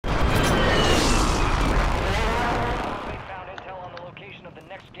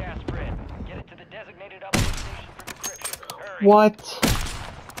What?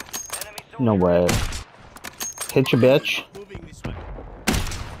 No way. Hit your bitch.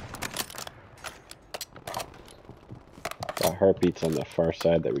 Got heartbeats on the far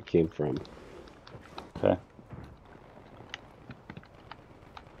side that we came from. Okay.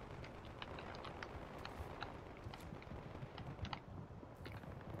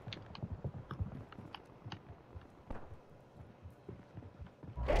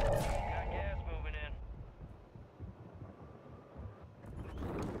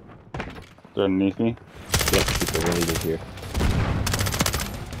 They're underneath me. Yep, people landing here.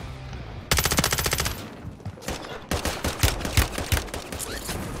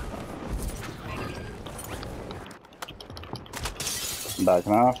 I'm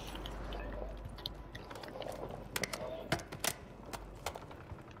backing off.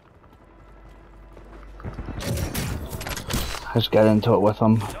 I just got into it with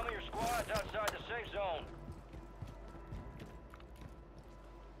them. Some of your squad's outside the safe zone.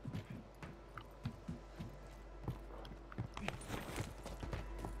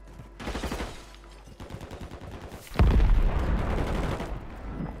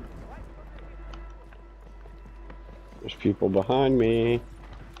 There's people behind me.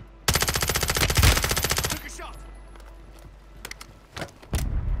 Took a shot.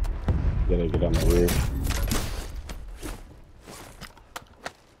 Gotta get on the roof.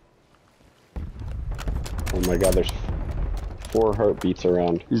 Oh my god, there's 4 heartbeats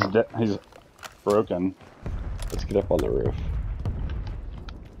around. He's dead. He's broken. Let's get up on the roof.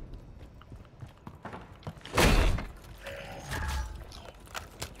 You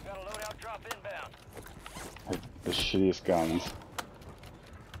got a loadout drop inbound. Like, the shittiest guns.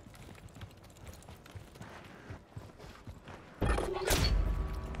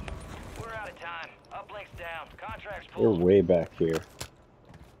 We're out of time. Uplinks down. Contracts They're pulled. way back here.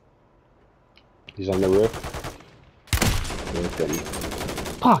 He's on the roof. Broken.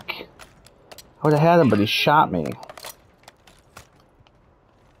 Fuck! I would have had him, but he shot me.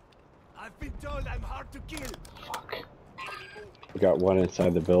 I've been told I'm hard to kill. Fuck. We got one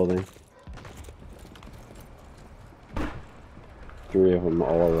inside the building. 3 of them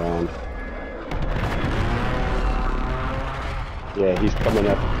all around. Yeah, he's coming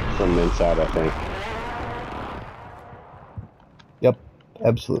up from the inside, I think. Yep,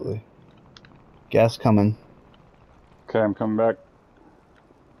 absolutely. Gas coming. Okay, I'm coming back.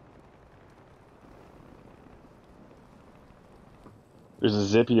 There's a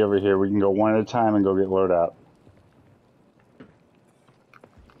zippy over here. We can go one at a time and go get loadout.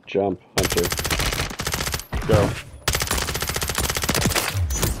 Jump, Hunter. Go.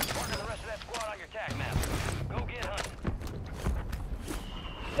 Marking the rest of that squad on your tag map. Go get hunting.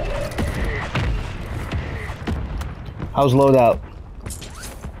 How's loadout?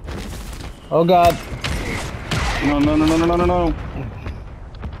 Oh god. No, no, no, no, no, no, no, no.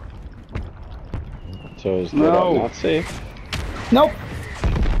 So is No. loadout not safe? Nope.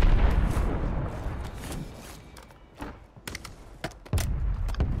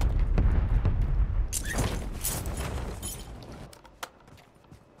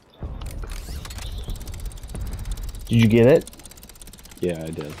 Did you get it? Yeah, I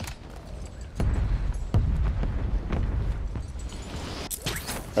did.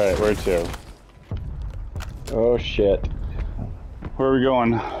 Alright, where to? Oh shit. Where are we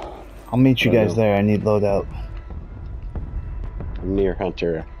going? I'll meet you I guys know. there. I need loadout. I'm near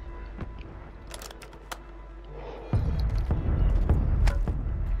Hunter.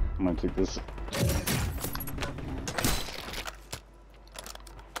 I'm gonna take this.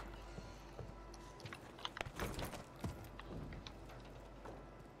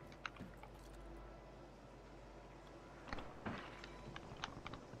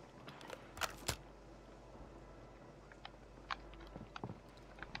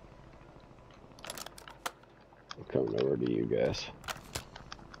 I'm coming over to you guys.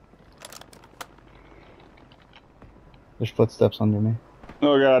 There's footsteps under me.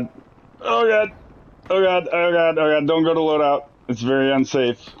 Oh god. Oh god. Oh god. Oh god. Oh god. Don't go to loadout. It's very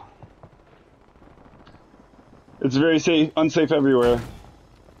unsafe. It's very safe, unsafe everywhere.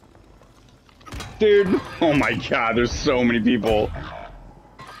 Dude. Oh my god. There's so many people.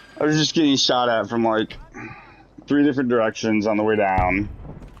 I was just getting shot at from like 3 different directions on the way down.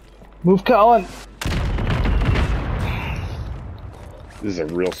 Move, Colin. This is a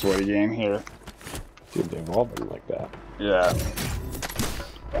real sweaty game here. Dude, they've all been like that. Yeah.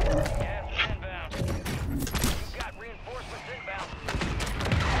 Gas inbound. You've got reinforcements inbound.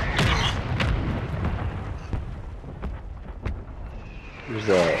 There's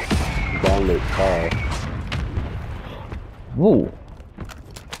a long loop car. Woo.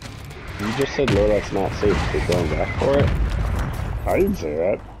 You just said loadout's not safe. We're going back for it? I didn't say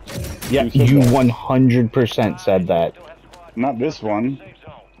that. Yeah, Who said you that? 100% said that. Don't have squad Not this one. safe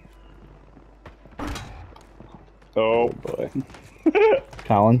zone. Oh, Oh boy.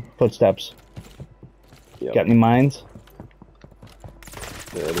 Colin, footsteps. Yep. Got any mines?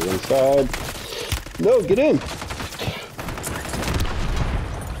 They're already inside. No, get in.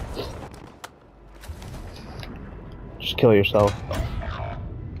 Just kill yourself.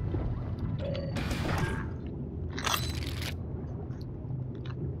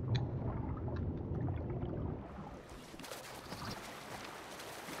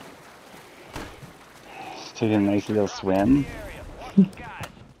 just taking a nice little swim. Area. Watch the skies.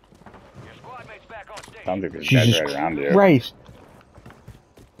 Your squad mates back on station. Sounds like there's guys Jesus right around here. Christ.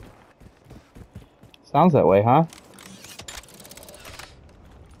 Sounds that way, huh?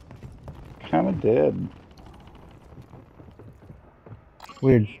 Kinda did.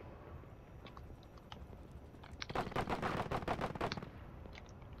 Weird.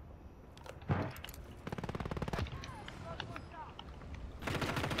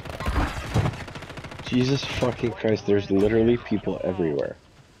 Jesus fucking Christ, there's literally people everywhere.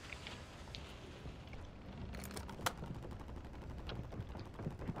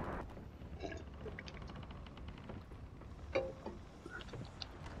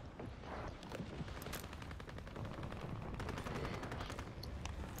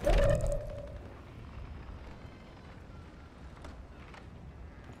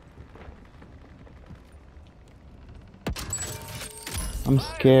 I'm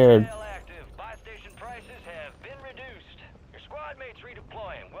scared. Still active. Buy station prices have been reduced. Your squad mates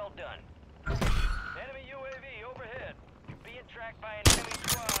redeploying. Well done. Enemy UAV overhead. You're being tracked by an enemy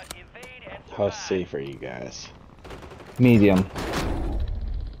squad. Evade and survive. How safe are you guys? Medium.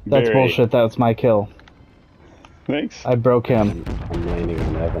 That's Very. bullshit. That's my kill. Thanks. I broke him. I'm landing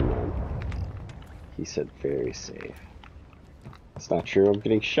on Evan then. He said very safe. It's not true, I'm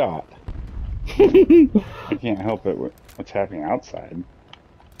getting shot. I can't help it. What's happening outside?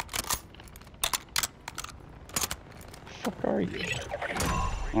 The fuck are you?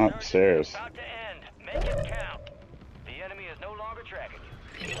 I'm upstairs. About to end. Make it count. The enemy is no longer tracking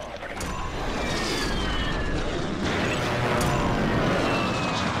you.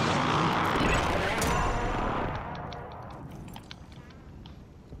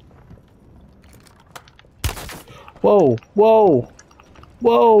 Whoa, whoa,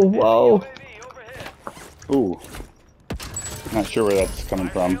 whoa, whoa. UAV overhead. Ooh. Not sure where that's coming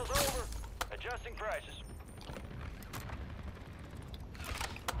from. Sales over. Adjusting prices.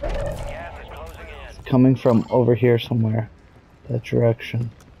 Gas is closing in. Coming from over here somewhere. That direction.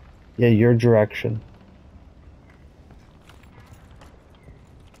 Yeah, your direction.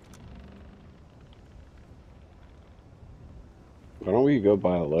 Why don't we go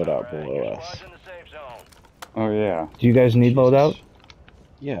buy a loadout below Your us? squad's in the safe zone. Oh yeah. Do you guys need loadout?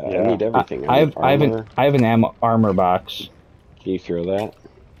 Yeah, Yeah. I need everything. I have armor. I have an armor box. Can you throw that?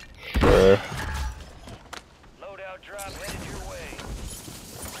 Sure. Loadout drop headed your way.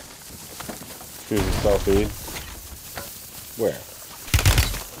 Here's a selfie. Where?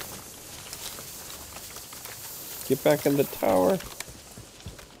 Get back in the tower.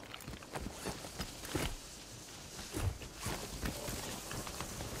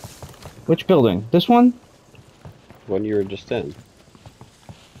 Which building? This one? One you were just in.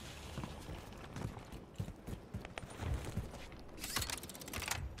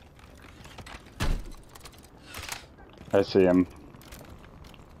 I see him.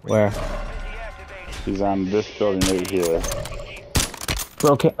 Where? Deactivated. He's on this building right here.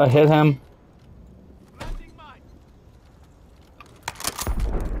 Broke it. I hit him.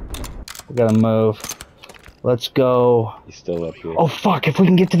 We gotta move. Let's go. He's still up here. Oh fuck, if we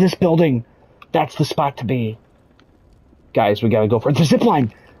can get to this building, that's the spot to be. Guys, we gotta go for it. The zip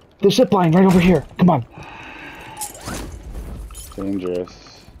line! The zip line right over here. Come on.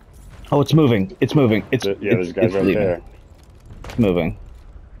 Dangerous. Oh, it's moving. It's moving. It's Yeah, there's it's, guys it's right leaving. there. It's moving.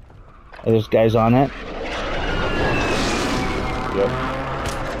 There's guys on it. Yep.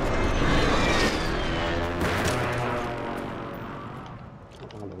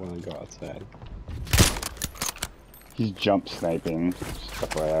 I don't want to go outside. He's jump sniping. Just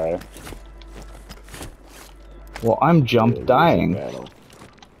FYI. Well, I'm jump Really dying. losing battle.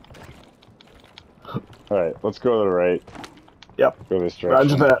 Alright, let's go to the right. Yep. Go this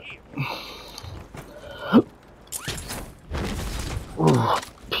direction. Roger that. Ooh,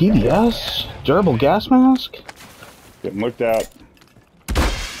 PDS? Durable gas mask? Getting looked at.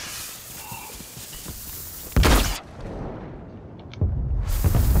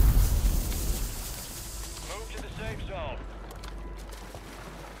 Move to the safe zone.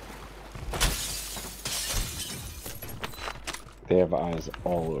 They have eyes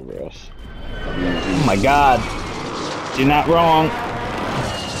all over us. Oh my god. You're not wrong.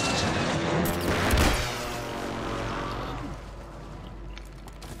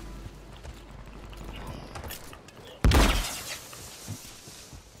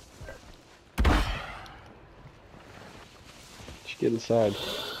 Just get inside.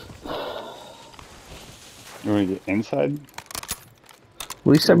 You want to get inside?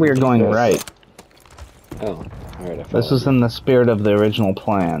 We said we were going Yes. right. Oh, alright, I This followed was you. in the spirit of the original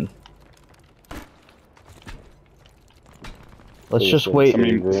plan. Let's Please, just please.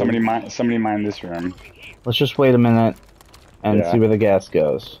 wait. Somebody mine this room. Let's just wait a minute and Yeah. see where the gas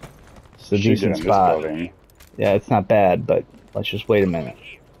goes. It's a Should get decent in spot. this building. Yeah, it's not bad, but let's just wait a minute.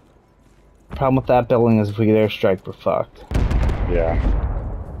 Problem with that building is if we get airstrike, we're fucked. Yeah.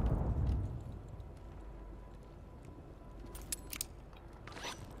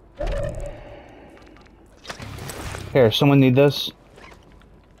 Here, someone need this?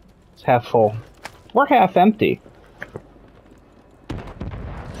 It's half full. We're half empty.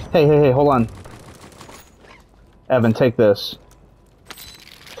 Hey, hold on. Evan, take this.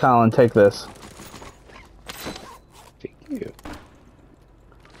 Colin, take this. Thank you.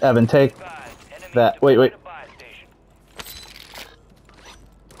 Evan, take that. Wait.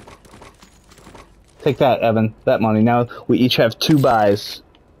 Take that, Evan. That money. Now we each have 2 buys.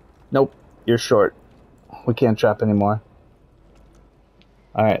 Nope, you're short. We can't drop anymore.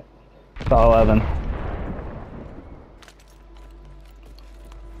 Alright. Follow Evan.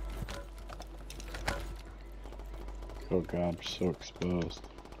 Oh god, we're so exposed.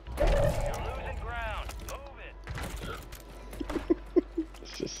 You're losing ground. Move it.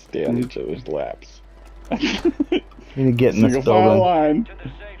 Let's just stay on each other's laps. We need to get in this Single file building. line. To the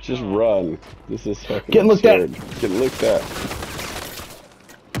safe Just zone. run. This is fucking Getting looked at. absurd. Getting looked at.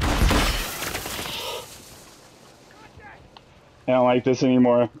 I don't like this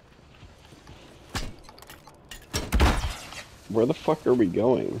anymore. Where the fuck are we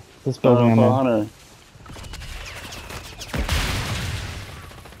going? This building I'm in. Hunter.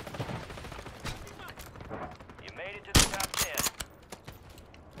 You made it to the top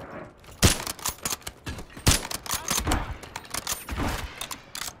 10.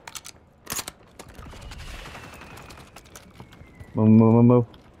 Move.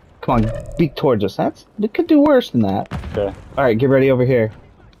 Come on, beat towards us. We could do worse than that. Okay. Alright, get ready over here.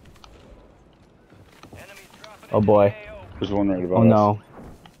 Enemies dropping Oh into boy. the AO. There's one right above Oh us. no.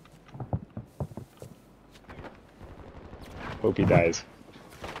 Hope he dies.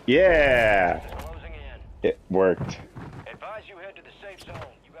 Yeah! Closing in. It worked. Advise you head to the safe zone.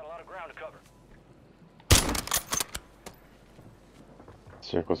 You got a lot of ground to cover.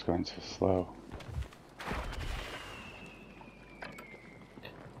 Circle's going so slow.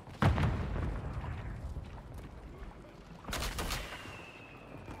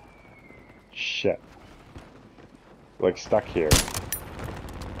 Shit. Like stuck here.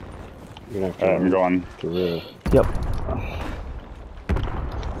 You're gonna have to Alright, I'm going. through. Yep.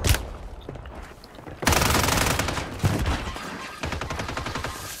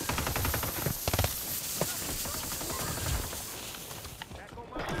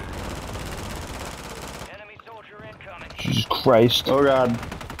 Enemy soldier incoming. Jesus Christ. Oh god.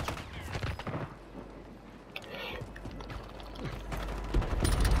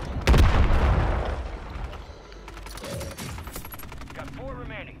 Got 4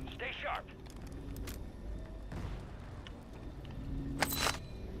 remaining. Stay sharp.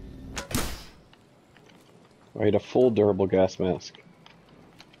 I need a full durable gas mask.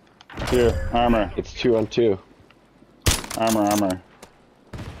 Here, armor. It's 2 on 2. Armor.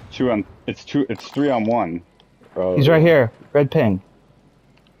 It's 3 on 1. Oh, He's right here. Red ping.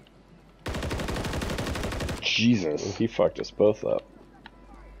 Jesus. He fucked us both up.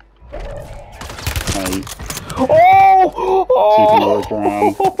 Oh! See if you work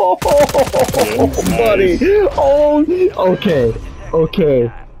around. Oh, buddy. Oh,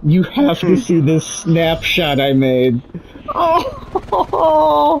 okay. You have to see this snapshot I made.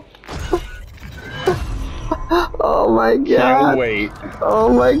 Oh, oh my god. Can't wait. Oh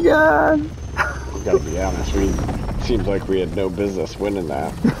my god. We gotta be honest, seems like we had no business winning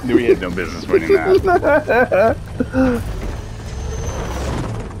that. We had no business winning that.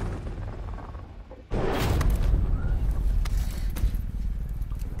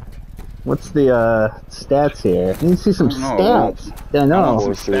 What's the stats here? I need to see some I don't know. stats. Yeah, no.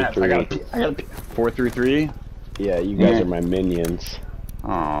 Four, Some three, stats. three. I gotta 433. Yeah, you guys Yeah. are my minions.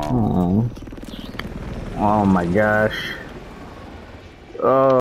 Oh. Oh my gosh. Oh.